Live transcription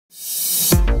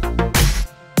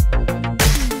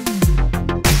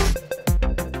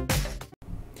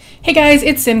Hey guys,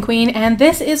 it's Sim Queen, and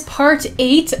this is part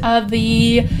 8 of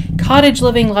the Cottage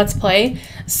Living Let's Play.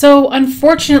 So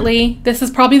unfortunately, this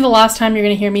is probably the last time you're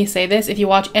going to hear me say this. If you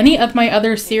watch any of my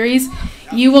other series,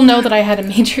 you will know that I had a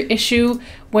major issue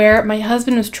where my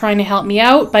husband was trying to help me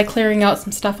out by clearing out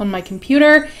some stuff on my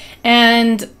computer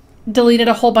and deleted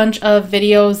a whole bunch of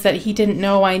videos that he didn't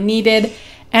know I needed,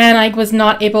 and I was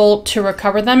not able to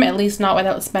recover them, at least not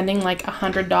without spending like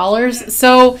 $100.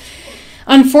 So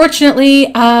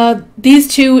unfortunately, these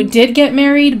two did get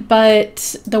married,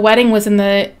 but the wedding was in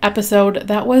the episode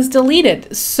that was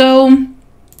deleted. So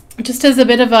just as a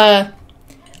bit of a,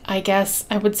 I guess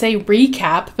I would say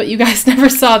recap, but you guys never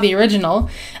saw the original.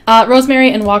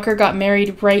 Rosemary and Walker got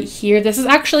married right here. This is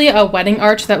actually a wedding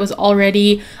arch that was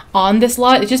already on this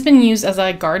lot. It's just been used as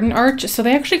a garden arch. So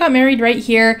they actually got married right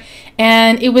here.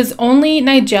 And it was only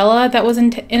Nigella that was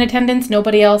in attendance.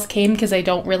 Nobody else came because I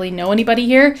don't really know anybody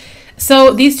here.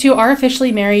 So these two are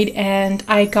officially married, and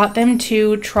I got them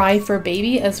to try for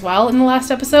baby as well in the last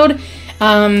episode.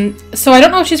 So I don't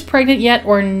know if she's pregnant yet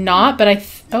or not, but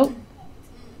oh,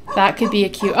 that could be a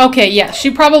cute. Okay, yeah,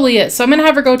 she probably is. So I'm gonna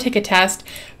have her go take a test,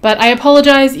 but I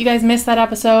apologize, you guys missed that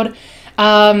episode.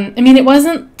 I mean, it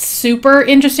wasn't super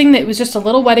interesting. It was just a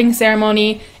little wedding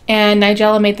ceremony, and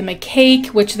Nigella made them a cake,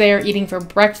 which they are eating for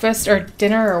breakfast or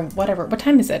dinner or whatever. What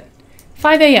time is it?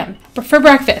 5 a.m. for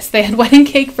breakfast. They had wedding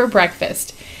cake for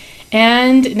breakfast.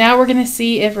 And now we're going to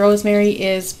see if Rosemary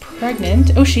is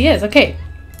pregnant. Oh, she is. Okay.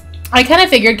 I kind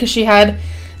of figured because she had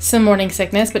some morning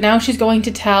sickness, but now she's going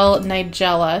to tell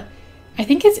Nigella. I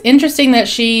think it's interesting that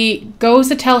she goes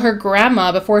to tell her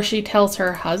grandma before she tells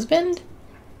her husband.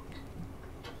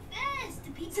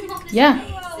 Yeah.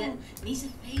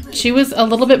 She was a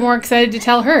little bit more excited to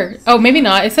tell her. Oh, maybe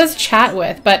not. It says chat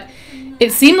with, but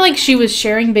it seemed like she was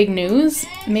sharing big news.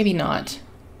 Maybe not.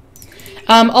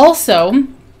 Also,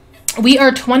 we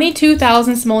are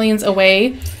 22,000 simoleons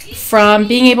away from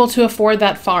being able to afford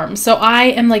that farm. So I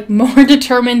am like more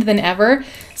determined than ever.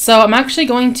 So I'm actually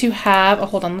going to have, oh,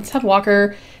 hold on, let's have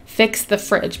Walker fix the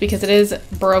fridge because it is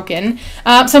broken.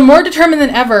 So I'm more determined than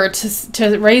ever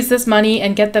to raise this money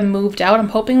and get them moved out. I'm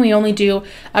hoping we only do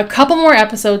a couple more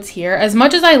episodes here. As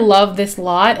much as I love this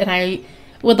lot and I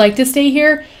would like to stay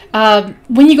here,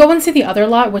 when you go and see the other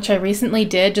lot, which I recently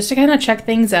did just to kind of check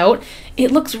things out,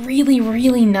 it looks really,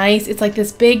 really nice. It's like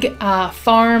this big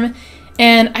farm,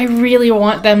 and I really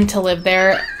want them to live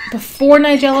there before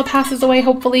Nigella passes away.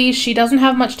 Hopefully, she doesn't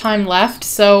have much time left,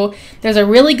 so there's a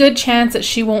really good chance that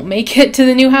she won't make it to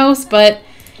the new house, but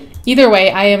either way,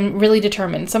 I am really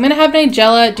determined. So I'm going to have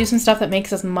Nigella do some stuff that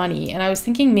makes us money, and I was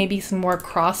thinking maybe some more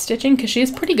cross-stitching because she is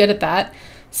pretty good at that.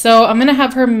 So I'm going to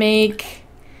have her make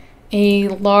a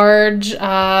large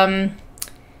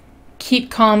keep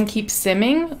calm, keep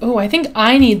simming. Oh, I think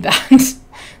I need that.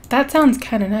 That sounds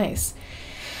kind of nice.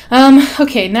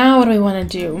 Okay, now what do we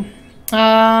want to do?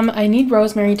 I need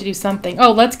Rosemary to do something.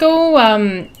 Oh, let's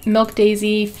go milk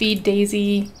Daisy, feed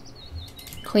Daisy,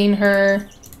 clean her.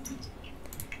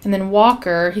 And then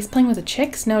Walker, he's playing with the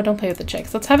chicks? No, don't play with the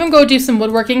chicks. Let's have him go do some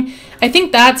woodworking. I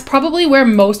think that's probably where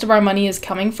most of our money is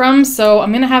coming from. So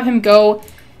I'm going to have him go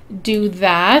do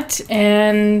that.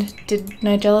 And did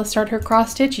Nigella start her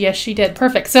cross stitch? Yes, she did.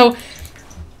 Perfect. So,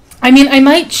 I mean, I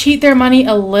might cheat their money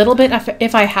a little bit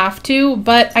if I have to,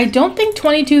 but I don't think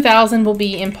 22,000 will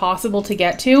be impossible to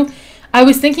get to. I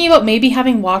was thinking about maybe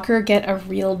having Walker get a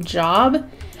real job,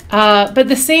 but at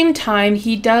the same time,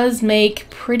 he does make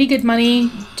pretty good money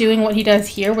doing what he does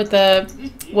here with the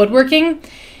woodworking,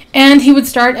 and he would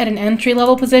start at an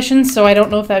entry-level position, so I don't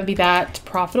know if that would be that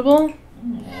profitable.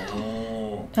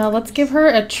 Let's give her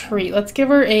a treat. Let's give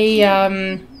her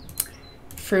a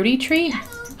fruity treat.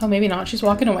 Oh, maybe not. She's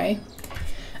walking away.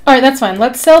 All right, that's fine.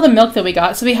 Let's sell the milk that we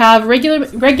got. So we have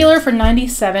regular for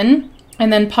 97,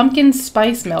 and then pumpkin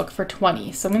spice milk for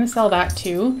 20. So I'm going to sell that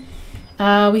too.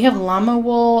 We have llama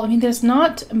wool. I mean, there's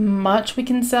not much we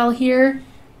can sell here.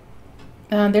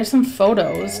 There's some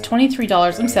photos.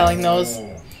 $23. I'm selling those.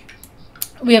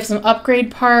 We have some upgrade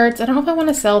parts. I don't know if I want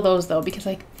to sell those though, because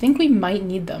I think we might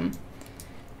need them.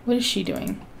 What is she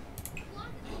doing?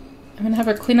 I'm going to have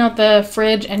her clean out the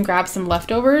fridge and grab some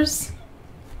leftovers.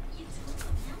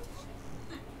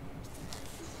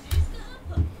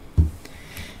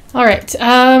 All right,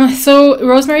 so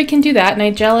Rosemary can do that.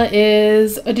 Nigella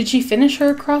is... Oh, did she finish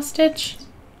her cross stitch?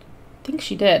 I think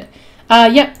she did.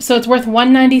 Yep, so it's worth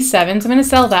 $197, so I'm going to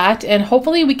sell that, and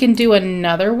hopefully we can do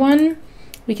another one.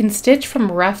 We can stitch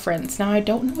from reference. Now, I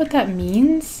don't know what that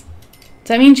means. Does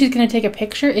that mean she's going to take a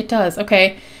picture? It does.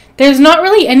 Okay. There's not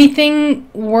really anything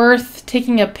worth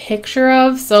taking a picture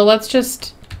of, so let's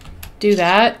just do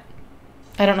that.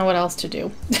 I don't know what else to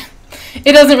do.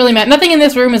 It doesn't really matter. Nothing in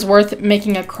this room is worth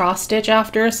making a cross stitch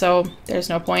after, so there's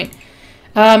no point.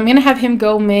 I'm going to have him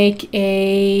go make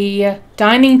a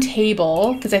dining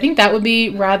table, because I think that would be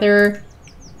rather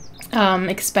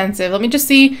expensive. Let me just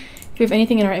see if we have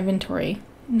anything in our inventory.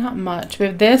 Not much. We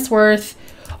have this worth...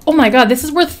 Oh my god, this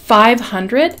is worth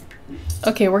 500?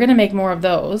 Okay, we're going to make more of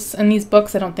those. And these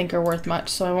books I don't think are worth much,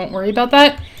 so I won't worry about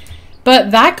that.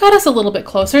 But that got us a little bit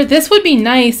closer. This would be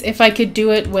nice if I could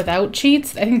do it without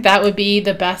cheats. I think that would be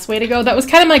the best way to go. That was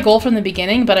kind of my goal from the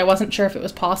beginning, but I wasn't sure if it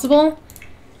was possible.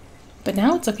 But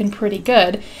now it's looking pretty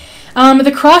good.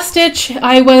 The cross stitch,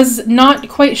 I was not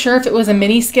quite sure if it was a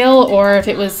mini skill or if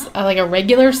it was like a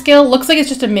regular skill. Looks like it's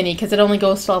just a mini because it only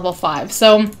goes to level 5.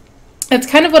 So that's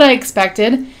kind of what I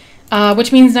expected,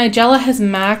 which means Nigella has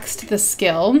maxed the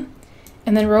skill.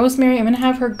 And then Rosemary, I'm going to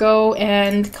have her go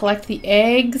and collect the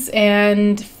eggs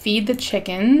and feed the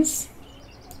chickens.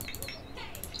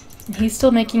 And he's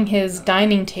still making his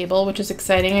dining table, which is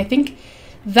exciting. I think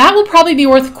that will probably be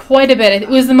worth quite a bit. It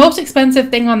was the most expensive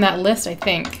thing on that list, I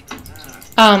think.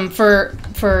 For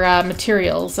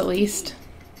materials, at least.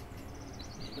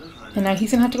 And now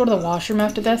he's going to have to go to the washroom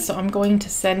after this, so I'm going to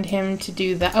send him to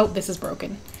do that. Oh, this is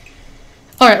broken.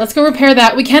 Alright, let's go repair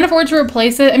that. We can't afford to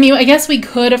replace it. I mean, I guess we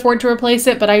could afford to replace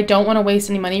it, but I don't want to waste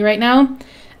any money right now.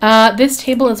 This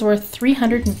table is worth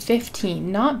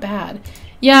 315. Not bad.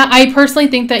 Yeah, I personally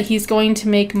think that he's going to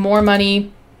make more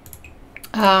money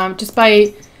just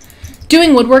by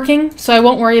doing woodworking, so I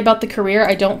won't worry about the career.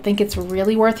 I don't think it's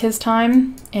really worth his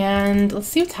time. And let's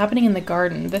see what's happening in the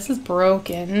garden. This is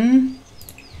broken.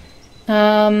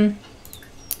 Guess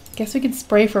we could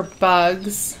spray for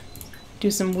bugs. Do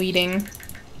some weeding.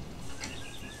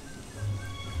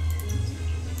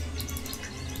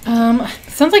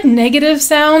 Sounds like negative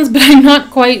sounds, but I'm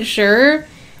not quite sure.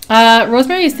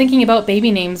 Rosemary is thinking about baby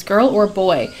names, girl or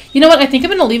boy. You know what? I think I'm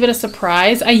going to leave it a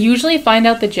surprise. I usually find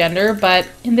out the gender, but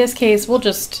in this case, we'll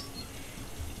just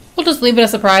leave it a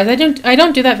surprise. I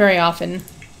don't do that very often.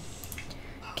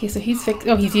 Okay, so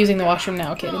he's using the washroom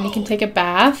now. Okay, then he can take a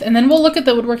bath, and then we'll look at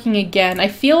the woodworking again. I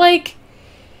feel like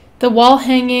the wall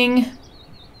hanging...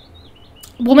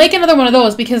 We'll make another one of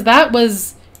those because that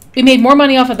was... We made more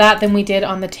money off of that than we did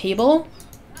on the table.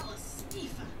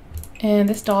 And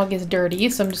this dog is dirty,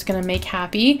 so I'm just going to make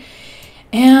happy.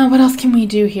 And what else can we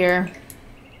do here?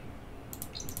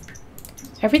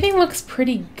 Everything looks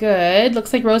pretty good.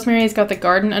 Looks like Rosemary's got the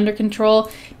garden under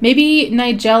control. Maybe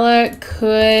Nigella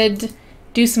could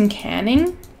do some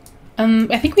canning.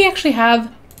 I think we actually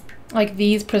have like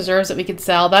these preserves that we could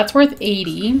sell. That's worth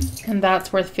 80 and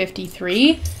that's worth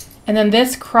 53. And then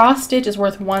this cross stitch is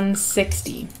worth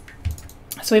 160.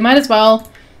 So we might as well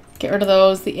get rid of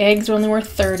those. The eggs are only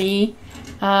worth 30.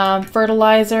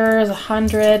 Fertilizer is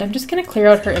 100. I'm just going to clear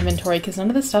out her inventory because none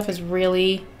of this stuff is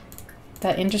really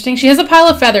that interesting. She has a pile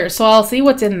of feathers, so I'll see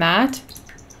what's in that.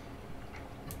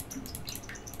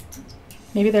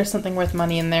 Maybe there's something worth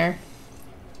money in there.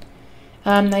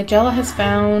 Nigella has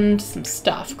found some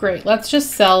stuff. Great. Let's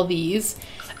just sell these.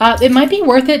 It might be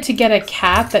worth it to get a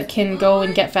cat that can go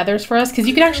and get feathers for us because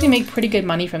you can actually make pretty good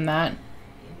money from that.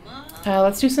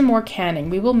 Let's do some more canning.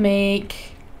 We will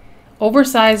make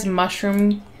oversized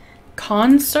mushroom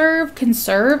conserve?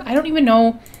 I don't even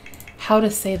know how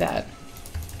to say that.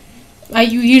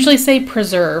 You usually say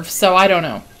preserve, so I don't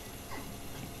know.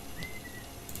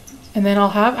 And then I'll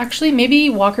have, actually, maybe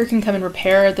Walker can come and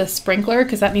repair the sprinkler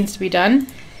because that needs to be done.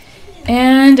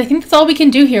 And I think that's all we can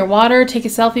do here. Water, take a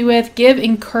selfie with, give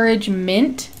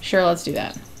encouragement. Sure, let's do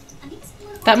that.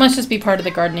 That must just be part of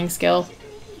the gardening skill.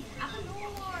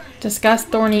 Discuss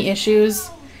thorny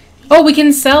issues. Oh, we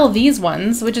can sell these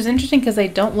ones, which is interesting because they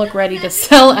don't look ready to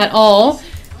sell at all.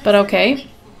 But okay.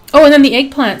 Oh, and then the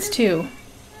eggplants too.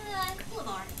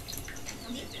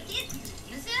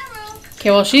 Okay,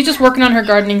 well, she's just working on her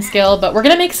gardening skill, but we're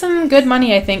going to make some good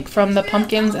money, I think, from the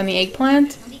pumpkins and the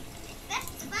eggplant.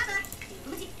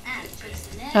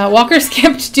 Walker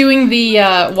skipped doing the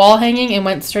wall hanging and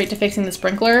went straight to fixing the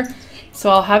sprinkler.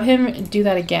 So I'll have him do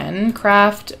that again.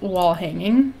 Craft wall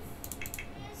hanging.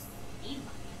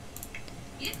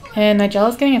 And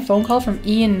Nigella's getting a phone call from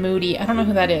Ian Moody. I don't know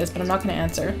who that is, but I'm not going to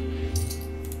answer.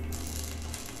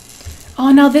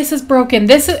 Oh, no, this is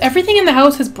broken. Everything in the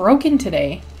house is broken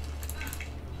today.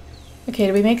 Okay,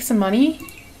 did we make some money?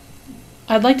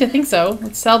 I'd like to think so.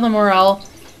 Let's sell the morel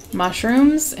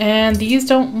mushrooms. And these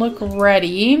don't look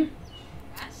ready.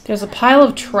 There's a pile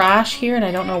of trash here, and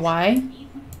I don't know why.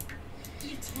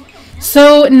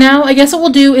 So now I guess what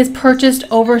we'll do is purchase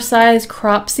oversized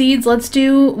crop seeds. Let's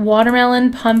do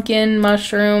watermelon, pumpkin,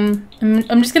 mushroom.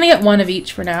 I'm just going to get one of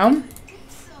each for now.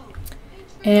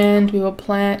 And we will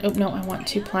plant, oh no, I want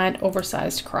to plant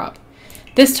oversized crop.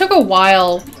 This took a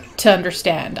while to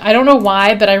understand. I don't know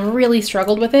why, but I really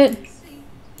struggled with it.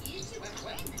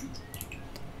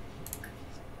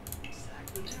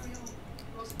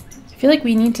 I feel like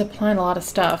we need to plant a lot of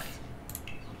stuff.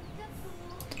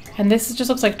 And this just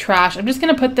looks like trash. I'm just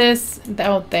going to put this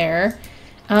out there.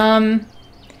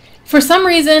 For some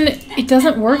reason, it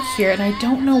doesn't work here, and I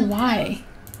don't know why.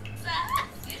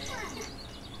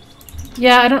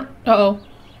 Yeah, I don't... Uh-oh.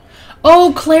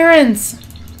 Oh, Clarence!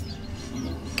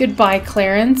 Goodbye,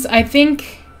 Clarence. I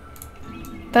think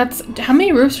that's... How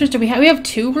many roosters do we have? We have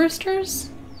 2 roosters?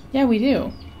 Yeah, we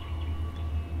do.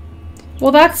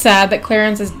 Well, that's sad that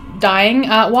Clarence is dying.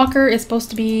 Walker is supposed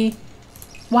to be...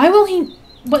 Why will he...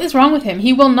 What is wrong with him?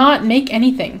 He will not make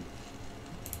anything.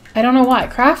 I don't know why.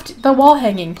 Craft the wall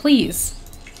hanging, please.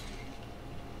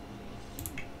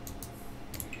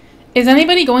 Is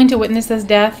anybody going to witness this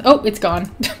death? Oh, it's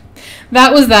gone.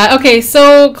 That was that. Okay,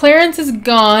 so Clarence is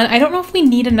gone. I don't know if we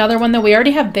need another one, though. We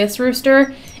already have this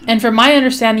rooster. And from my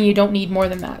understanding, you don't need more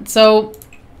than that. So,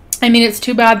 I mean, it's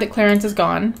too bad that Clarence is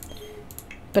gone.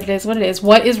 But it is what it is.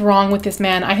 What is wrong with this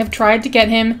man? I have tried to get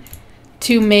him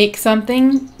to make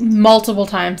something multiple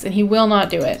times, and he will not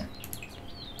do it.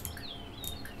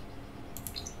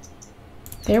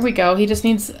 There we go. He just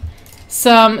needs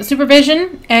some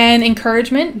supervision and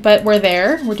encouragement, but we're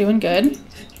there. We're doing good.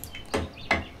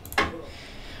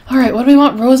 All right, what do we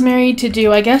want Rosemary to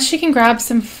do? I guess she can grab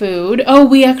some food. Oh,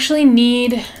 we actually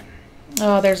need...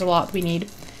 Oh, there's a lot we need.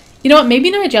 You know what?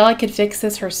 Maybe Nigella could fix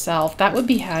this herself. That would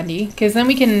be handy, because then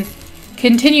we can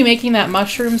continue making that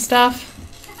mushroom stuff.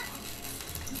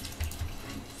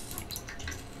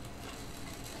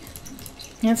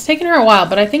 Yeah, it's taken her a while,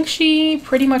 but I think she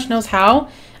pretty much knows how.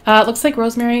 It looks like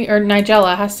Rosemary or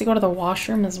Nigella has to go to the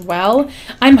washroom as well.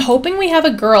 I'm hoping we have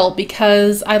a girl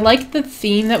because I like the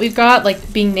theme that we've got,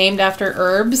 like being named after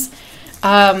herbs.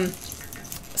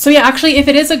 So yeah, actually, if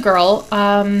it is a girl,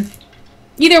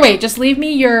 either way, just leave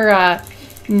me your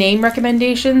name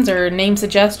recommendations or name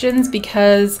suggestions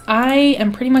because I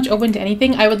am pretty much open to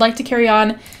anything. I would like to carry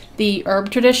on the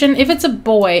herb tradition. If it's a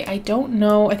boy, I don't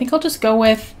know. I think I'll just go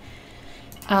with...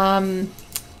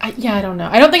 yeah, I don't know.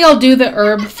 I don't think I'll do the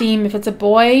herb theme if it's a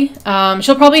boy.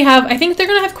 She'll probably have... I think they're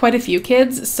going to have quite a few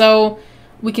kids, so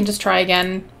we can just try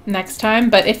again next time.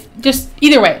 But if... Just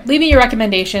either way, leave me your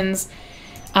recommendations.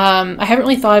 I haven't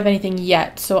really thought of anything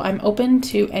yet, so I'm open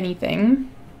to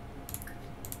anything.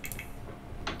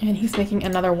 And he's making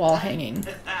another wall hanging.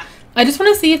 I just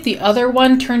want to see if the other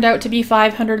one turned out to be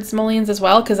 500 simoleons as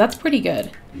well, because that's pretty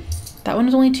good. That one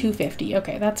was only 250.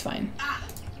 Okay, that's fine.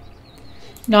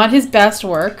 Not his best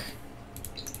work.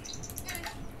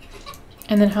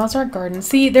 And then how's our garden?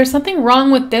 See, there's something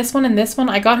wrong with this one and this one.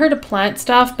 I got her to plant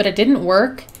stuff, but it didn't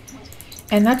work.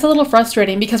 And that's a little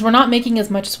frustrating because we're not making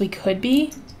as much as we could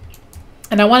be.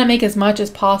 And I want to make as much as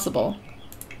possible.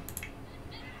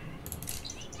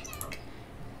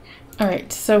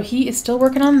 Alright, so he is still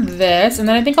working on this. And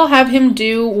then I think I'll have him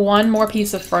do one more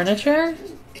piece of furniture.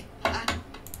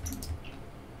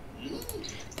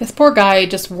 This poor guy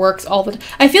just works all the time.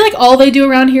 I feel like all they do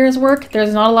around here is work.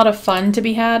 There's not a lot of fun to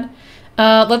be had.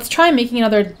 Let's try making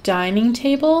another dining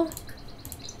table.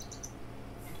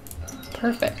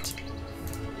 Perfect.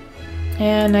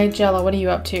 And Nigella, what are you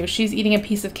up to? She's eating a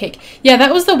piece of cake. Yeah,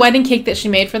 that was the wedding cake that she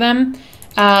made for them.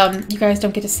 You guys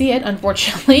don't get to see it,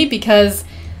 unfortunately, because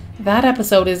that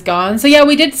episode is gone. So yeah,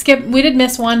 we did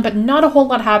miss one, but not a whole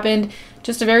lot happened.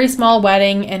 Just a very small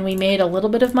wedding, and we made a little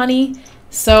bit of money.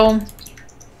 So...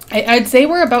 I'd say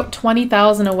we're about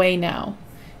 20,000 away now,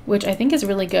 which I think is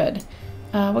really good.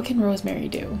 What can Rosemary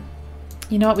do?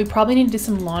 You know what? We probably need to do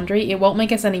some laundry. It won't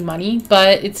make us any money,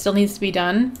 but it still needs to be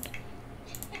done.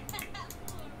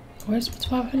 What's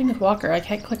happening with Walker? I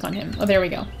can't click on him. Oh, there we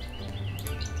go.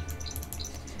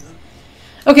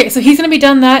 Okay, so he's going to be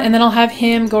done that, and then I'll have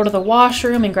him go to the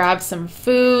washroom and grab some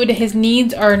food. His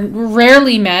needs are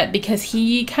rarely met because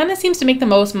he kind of seems to make the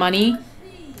most money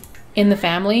in the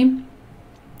family.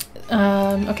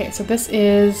 Okay, so this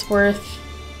is worth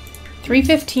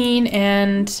 315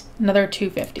 and another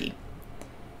 250.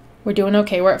 We're doing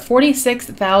okay. We're at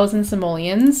 46,000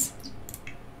 simoleons.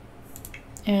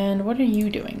 And what are you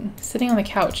doing? Sitting on the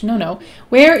couch. No.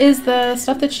 Where is the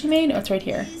stuff that she made? Oh, it's right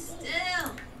here.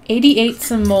 88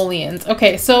 simoleons.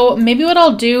 Okay, so maybe what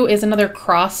I'll do is another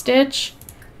cross stitch.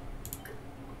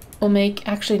 We'll make...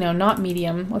 Actually, no, not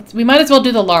medium. We might as well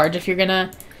do the large if you're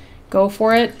gonna... Go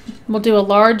for it. We'll do a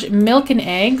large milk and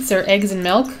eggs, or eggs and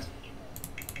milk.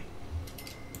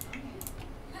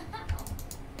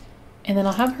 And then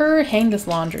I'll have her hang this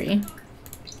laundry.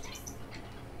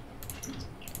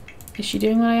 Is she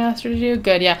doing what I asked her to do?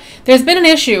 Good, yeah. There's been an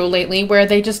issue lately where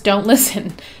they just don't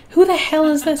listen. Who the hell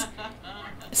is this?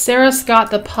 Sarah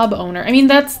Scott, the pub owner. I mean,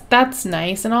 that's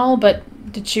nice and all, but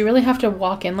did she really have to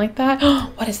walk in like that?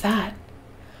 What is that?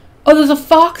 Oh, there's a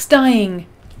fox dying.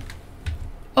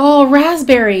 Oh,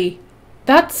 Raspberry.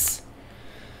 That's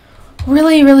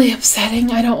really, really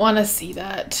upsetting. I don't want to see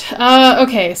that.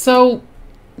 Okay, so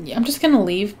yeah, I'm just gonna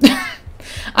leave.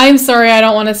 I'm sorry, I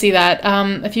don't want to see that.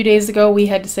 A few days ago, we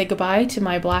had to say goodbye to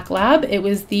my black lab. It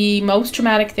was the most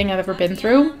traumatic thing I've ever been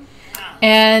through.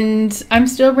 And I'm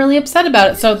still really upset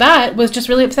about it. So that was just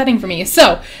really upsetting for me.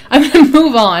 So I'm going to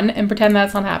move on and pretend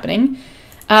that's not happening.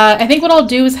 I think what I'll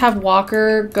do is have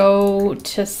Walker go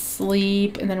to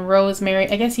sleep and then Rosemary.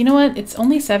 I guess, you know what? It's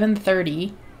only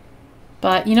 7:30.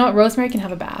 But you know what? Rosemary can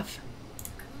have a bath.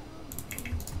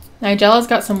 Nigella's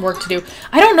got some work to do.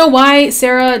 I don't know why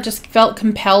Sarah just felt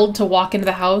compelled to walk into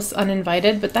the house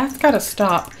uninvited, but that's got to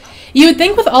stop. You would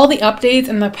think with all the updates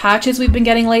and the patches we've been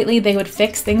getting lately, they would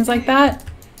fix things like that.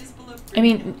 I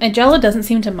mean, Nigella doesn't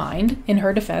seem to mind, in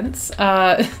her defense.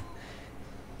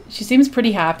 She seems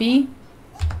pretty happy.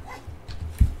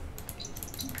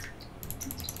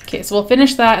 Okay, so we'll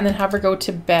finish that and then have her go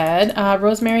to bed.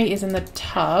 Rosemary is in the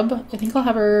tub. I think I'll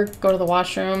have her go to the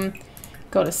washroom,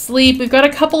 go to sleep. We've got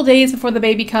a couple days before the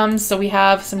baby comes, so we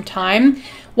have some time.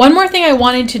 One more thing I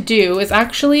wanted to do is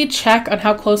actually check on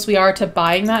how close we are to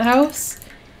buying that house.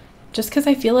 Just because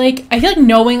I feel like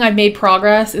knowing I've made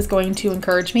progress is going to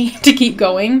encourage me to keep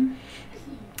going.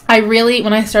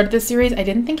 When I started this series, I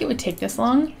didn't think it would take this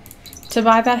long to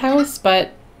buy that house,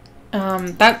 but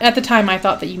that at the time I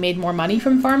thought that you made more money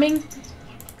from farming,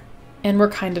 and we're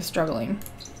kind of struggling.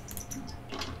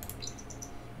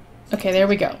 Okay, there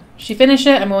we go. She finished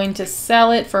it. I'm going to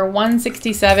sell it for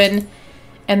 $167.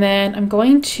 And then I'm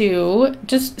going to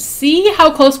just see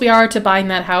how close we are to buying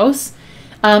that house.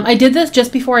 I did this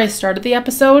just before I started the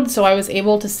episode, so I was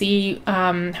able to see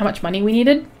how much money we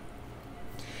needed.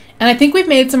 And I think we've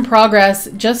made some progress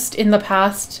just in the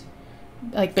past,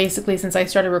 like basically since I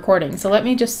started recording. So let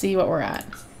me just see what we're at.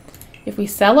 If we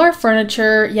sell our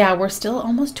furniture, yeah, we're still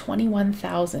almost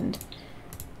 21,000.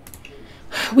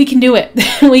 We can do it.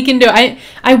 We can do it.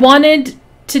 I wanted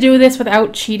to do this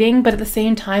without cheating, but at the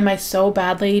same time I so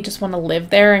badly just want to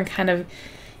live there and kind of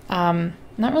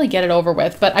not really get it over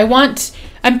with, but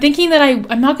I'm thinking that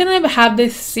I'm not gonna have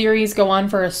this series go on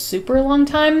for a super long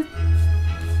time,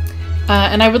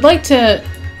 and I would like to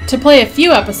play a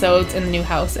few episodes in the new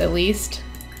house at least.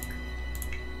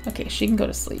 Okay, she can go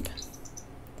to sleep.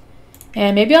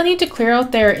 And maybe I'll need to clear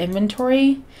out their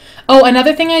inventory. Oh,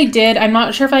 another thing I did, I'm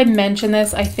not sure if I mentioned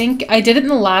this. I think I did it in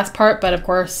the last part, but of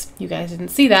course you guys didn't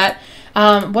see that.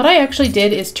 What I actually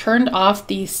did is turned off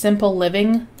the Simple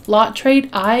Living lot trait.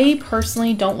 I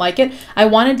personally don't like it. I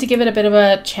wanted to give it a bit of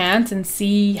a chance and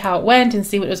see how it went and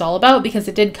see what it was all about, because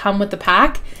it did come with the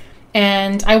pack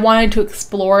and I wanted to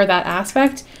explore that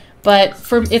aspect. But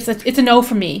it's a no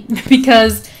for me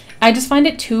because I just find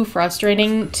it too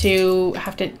frustrating to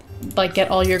have to like get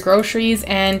all your groceries,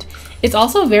 and it's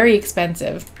also very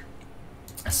expensive.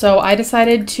 So I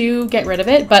decided to get rid of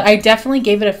it, but I definitely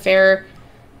gave it a fair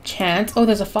chance. Oh,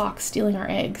 there's a fox stealing our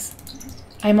eggs.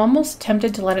 I'm almost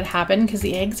tempted to let it happen because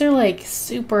the eggs are like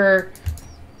super,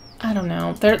 I don't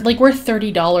know. They're like worth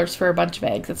 $30 for a bunch of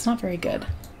eggs. It's not very good.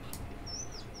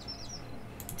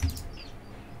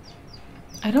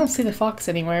 I don't see the fox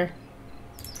anywhere.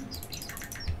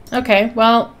 Okay,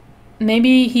 well,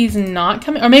 maybe he's not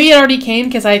coming, or maybe it already came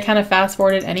because I kind of fast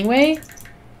forwarded anyway.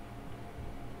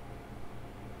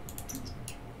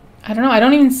 I don't know. I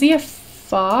don't even see a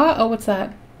fox. Oh, what's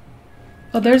that?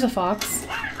 Oh, there's a fox.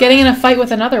 Getting in a fight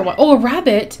with another one. Oh, a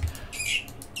rabbit.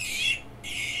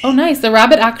 Oh, nice. The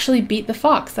rabbit actually beat the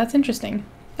fox. That's interesting.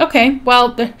 Okay,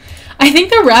 well, I think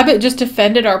the rabbit just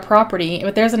defended our property,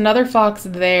 but there's another fox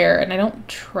there, and I don't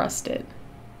trust it.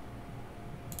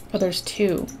 Oh, there's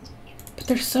two. But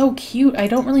they're so cute. I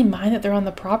don't really mind that they're on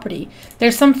the property.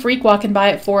 There's some freak walking by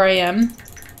at 4 a.m.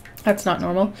 That's not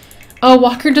normal. Oh,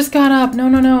 Walker just got up. No,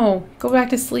 no, no. Go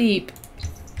back to sleep.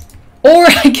 Or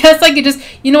I guess I could just...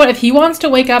 You know what? If he wants to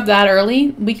wake up that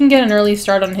early, we can get an early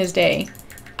start on his day.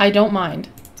 I don't mind.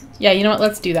 Yeah, you know what?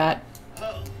 Let's do that.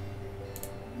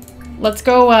 Let's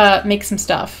go make some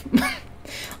stuff.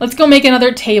 Let's go make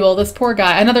another table. This poor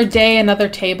guy. Another day, another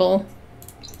table.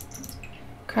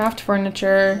 Craft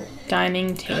furniture,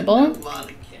 dining table.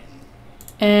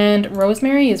 And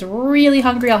Rosemary is really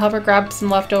hungry. I'll have her grab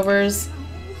some leftovers.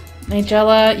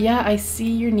 Nigella, yeah, I see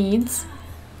your needs.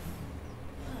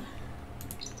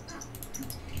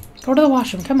 Go to the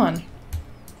washroom, come on.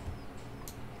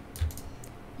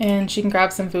 And she can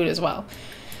grab some food as well.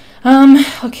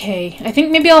 Okay. I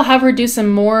think maybe I'll have her do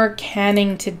some more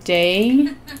canning today.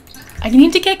 I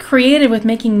need to get creative with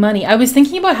making money. I was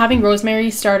thinking about having Rosemary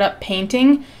start up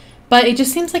painting, but it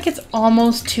just seems like it's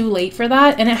almost too late for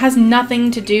that, and it has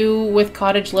nothing to do with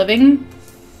cottage living.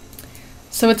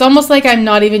 So it's almost like I'm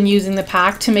not even using the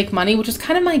pack to make money, which is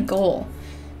kind of my goal.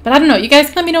 But I don't know. You guys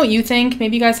can let me know what you think.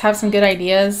 Maybe you guys have some good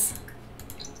ideas.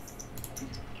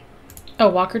 Oh,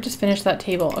 Walker just finished that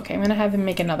table. Okay, I'm going to have him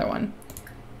make another one.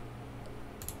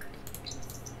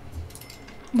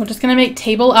 We're just going to make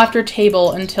table after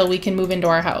table until we can move into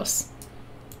our house.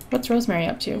 What's Rosemary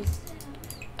up to?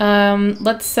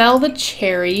 Let's sell the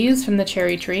cherries from the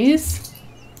cherry trees.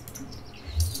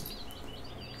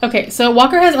 Okay, so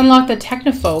Walker has unlocked the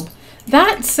technophobe.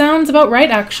 That sounds about right,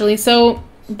 actually. So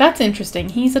that's interesting.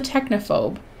 He's a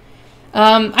technophobe.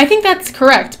 I think that's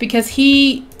correct because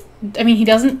he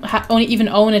doesn't even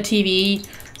own a TV.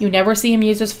 You never see him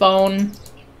use his phone.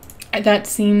 That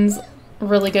seems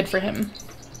really good for him.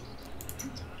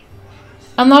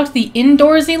 Unlocked the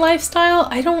indoorsy lifestyle?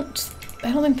 I don't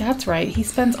think that's right. He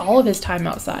spends all of his time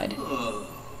outside.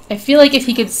 I feel like if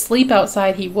he could sleep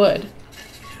outside, he would.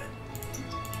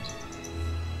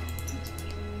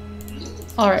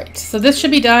 Alright, so this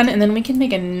should be done, and then we can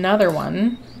make another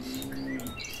one.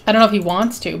 I don't know if he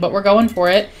wants to, but we're going for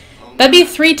it. That'd be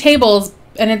 3 tables,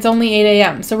 and it's only 8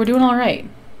 a.m., so we're doing alright.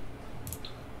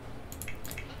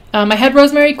 I had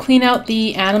Rosemary clean out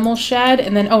the animal shed,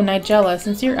 and then, oh, Nigella,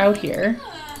 since you're out here,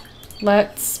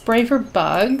 let's spray for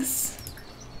bugs.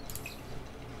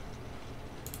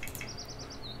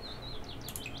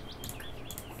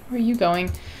 Where are you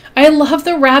going? I love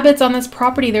the rabbits on this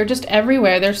property. They're just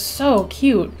everywhere. They're so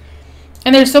cute.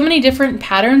 And there's so many different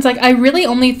patterns. Like, I really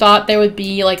only thought there would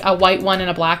be, like, a white one and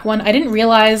a black one. I didn't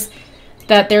realize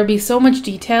that there would be so much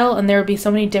detail and there would be so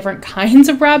many different kinds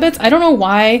of rabbits. I don't know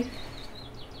why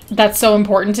that's so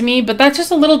important to me, but that's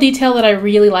just a little detail that I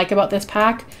really like about this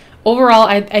pack. Overall,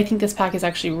 I think this pack is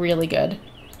actually really good.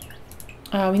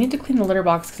 We need to clean the litter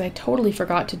box because I totally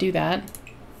forgot to do that.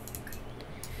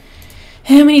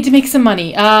 And we need to make some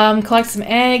money. Collect some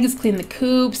eggs, clean the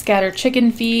coop, scatter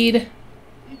chicken feed.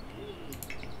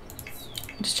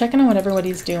 Just checking on what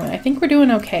everybody's doing. I think we're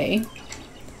doing okay.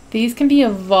 These can be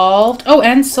evolved. Oh,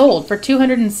 and sold for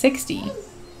 260.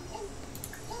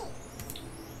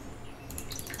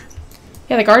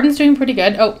 Yeah, the garden's doing pretty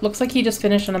good. Oh, looks like he just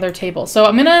finished another table. So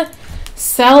I'm gonna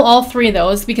sell all 3 of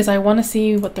those because I want to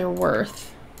see what they're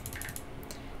worth.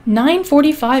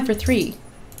 $9.45 for 3.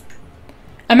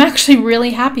 I'm actually really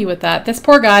happy with that. This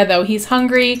poor guy, though, he's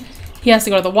hungry. He has to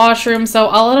go to the washroom, so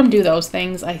I'll let him do those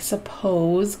things, I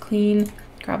suppose. Clean,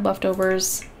 grab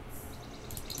leftovers.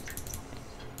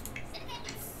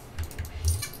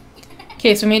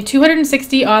 Okay, so we made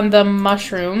 260 on the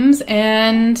mushrooms,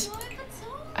 and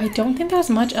I don't think there's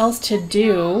much else to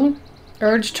do.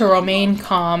 Urge to remain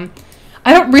calm.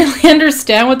 I don't really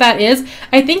understand what that is.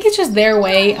 I think it's just their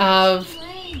way of...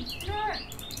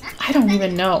 I don't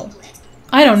even know.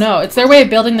 I don't know. It's their way of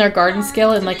building their garden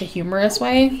skill in like a humorous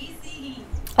way.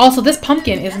 Also, this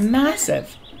pumpkin is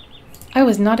massive. I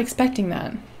was not expecting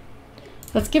that.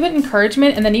 Let's give it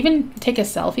encouragement and then even take a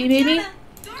selfie maybe.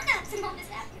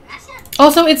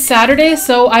 Also, it's Saturday,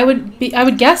 so I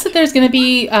would guess that there's going to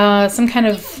be some kind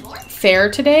of fair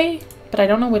today, but I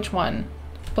don't know which one.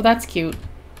 Well, that's cute.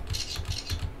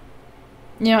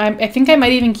 You know, I think I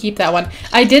might even keep that one.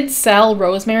 I did sell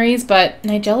Rosemary's, but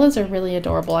Nigellas are really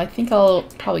adorable. I think I'll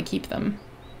probably keep them.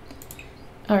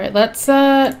 Alright, let's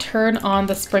turn on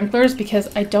the sprinklers because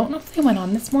I don't know if they went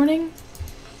on this morning.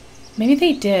 Maybe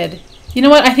they did. You know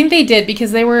what? I think they did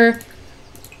because they were...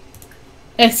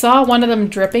 I saw one of them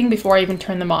dripping before I even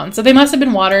turned them on. So they must have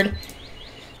been watered.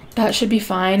 That should be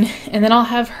fine. And then I'll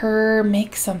have her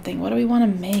make something. What do we want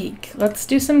to make? Let's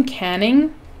do some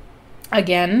canning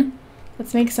again.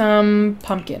 Let's make some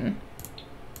pumpkin.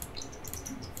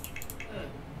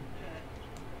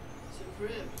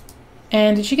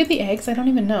 And did she get the eggs? I don't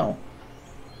even know.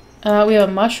 We have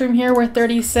a mushroom here worth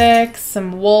 36.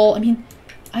 Some wool. I mean,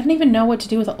 I don't even know what to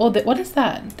do with it. Oh, what is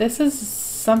that? This is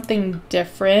something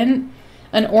different.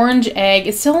 An orange egg.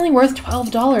 It's still only worth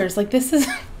 $12. Like, this is...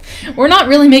 We're not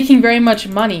really making very much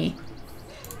money.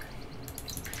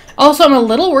 Also, I'm a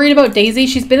little worried about Daisy.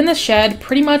 She's been in the shed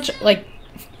pretty much, like,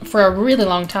 for a really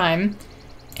long time.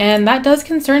 And that does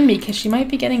concern me because she might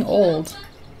be getting old.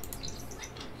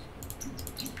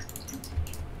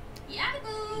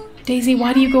 Daisy,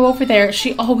 why do you go over there?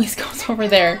 She always goes over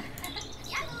there.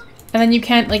 And then you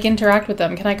can't, like, interact with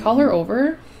them. Can I call her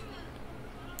over?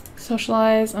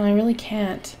 Socialize? Oh, I really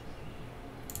can't.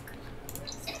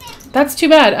 That's too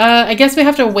bad. I guess we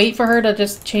have to wait for her to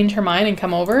just change her mind and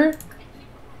come over.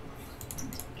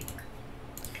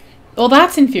 Well,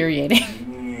 that's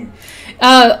infuriating.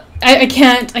 I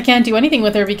can't do anything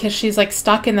with her because she's like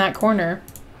stuck in that corner.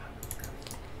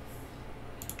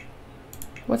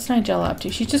 What's Nigella up to?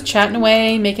 She's just chatting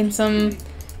away, making some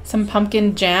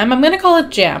pumpkin jam. I'm gonna call it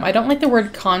jam. I don't like the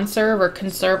word conserve or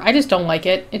conserve. I just don't like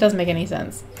it. It doesn't make any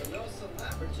sense.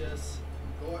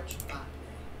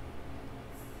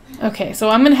 Okay, so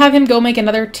I'm gonna have him go make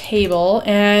another table,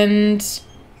 and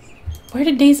where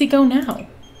did Daisy go now?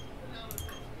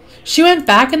 She went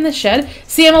back in the shed.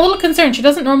 See, I'm a little concerned. She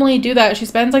doesn't normally do that. She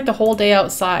spends like the whole day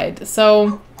outside.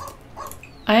 So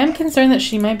I am concerned that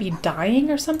she might be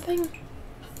dying or something.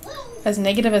 As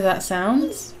negative as that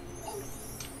sounds.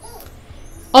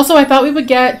 Also, I thought we would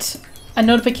get a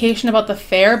notification about the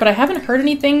fair, but I haven't heard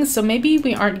anything, so maybe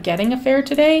we aren't getting a fair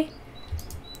today.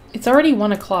 It's already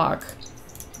 1 o'clock.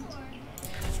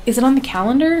 Is it on the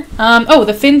calendar? Oh,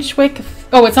 the Finchwick.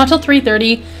 Oh, it's not till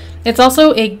 3:30. It's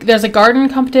also there's a garden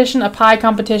competition, a pie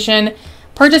competition,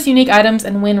 purchase unique items,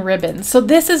 and win ribbons. So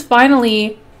this is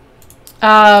finally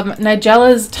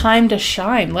Nigella's time to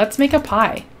shine. Let's make a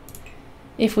pie.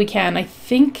 If we can. I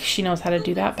think she knows how to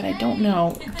do that, but I don't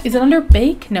know. Is it under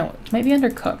bake? No, it might be under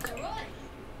cook.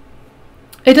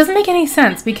 It doesn't make any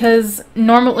sense because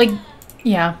normally,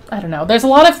 yeah, I don't know. There's a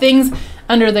lot of things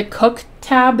under the cook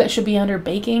tab that should be under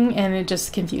baking, and it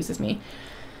just confuses me.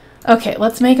 Okay,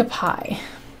 let's make a pie.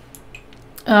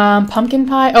 Pumpkin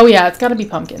pie? Oh yeah, it's gotta be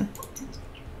pumpkin.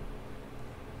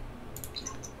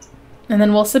 And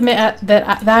then we'll submit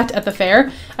that at the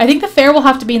fair. I think the fair will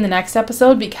have to be in the next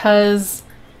episode because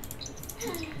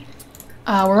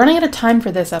we're running out of time for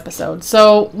this episode.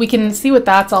 So we can see what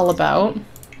that's all about.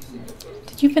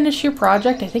 Did you finish your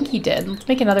project? I think he did. Let's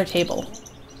make another table.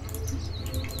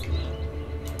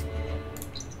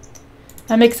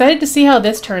 I'm excited to see how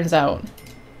this turns out.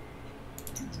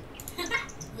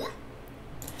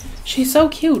 She's so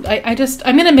cute.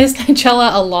 I'm gonna miss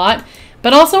Nigella a lot.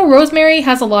 But also, Rosemary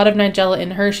has a lot of Nigella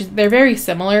in her. They're very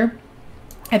similar.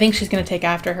 I think she's going to take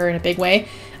after her in a big way.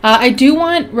 I do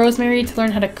want Rosemary to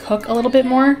learn how to cook a little bit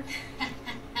more.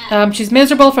 She's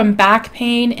miserable from back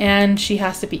pain, and she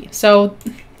has to pee. So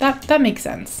that makes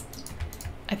sense.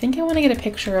 I think I want to get a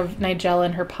picture of Nigella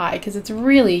and her pie, because it's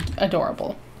really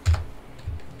adorable.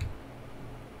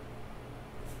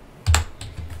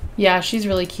 Yeah, she's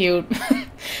really cute.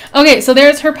 Okay, so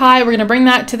there's her pie. We're going to bring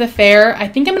that to the fair. I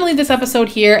think I'm going to leave this episode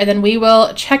here, and then we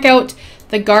will check out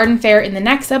the garden fair in the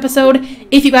next episode.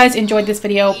 If you guys enjoyed this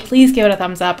video, please give it a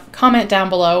thumbs up, comment down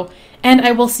below, and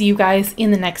I will see you guys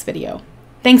in the next video.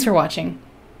 Thanks for watching.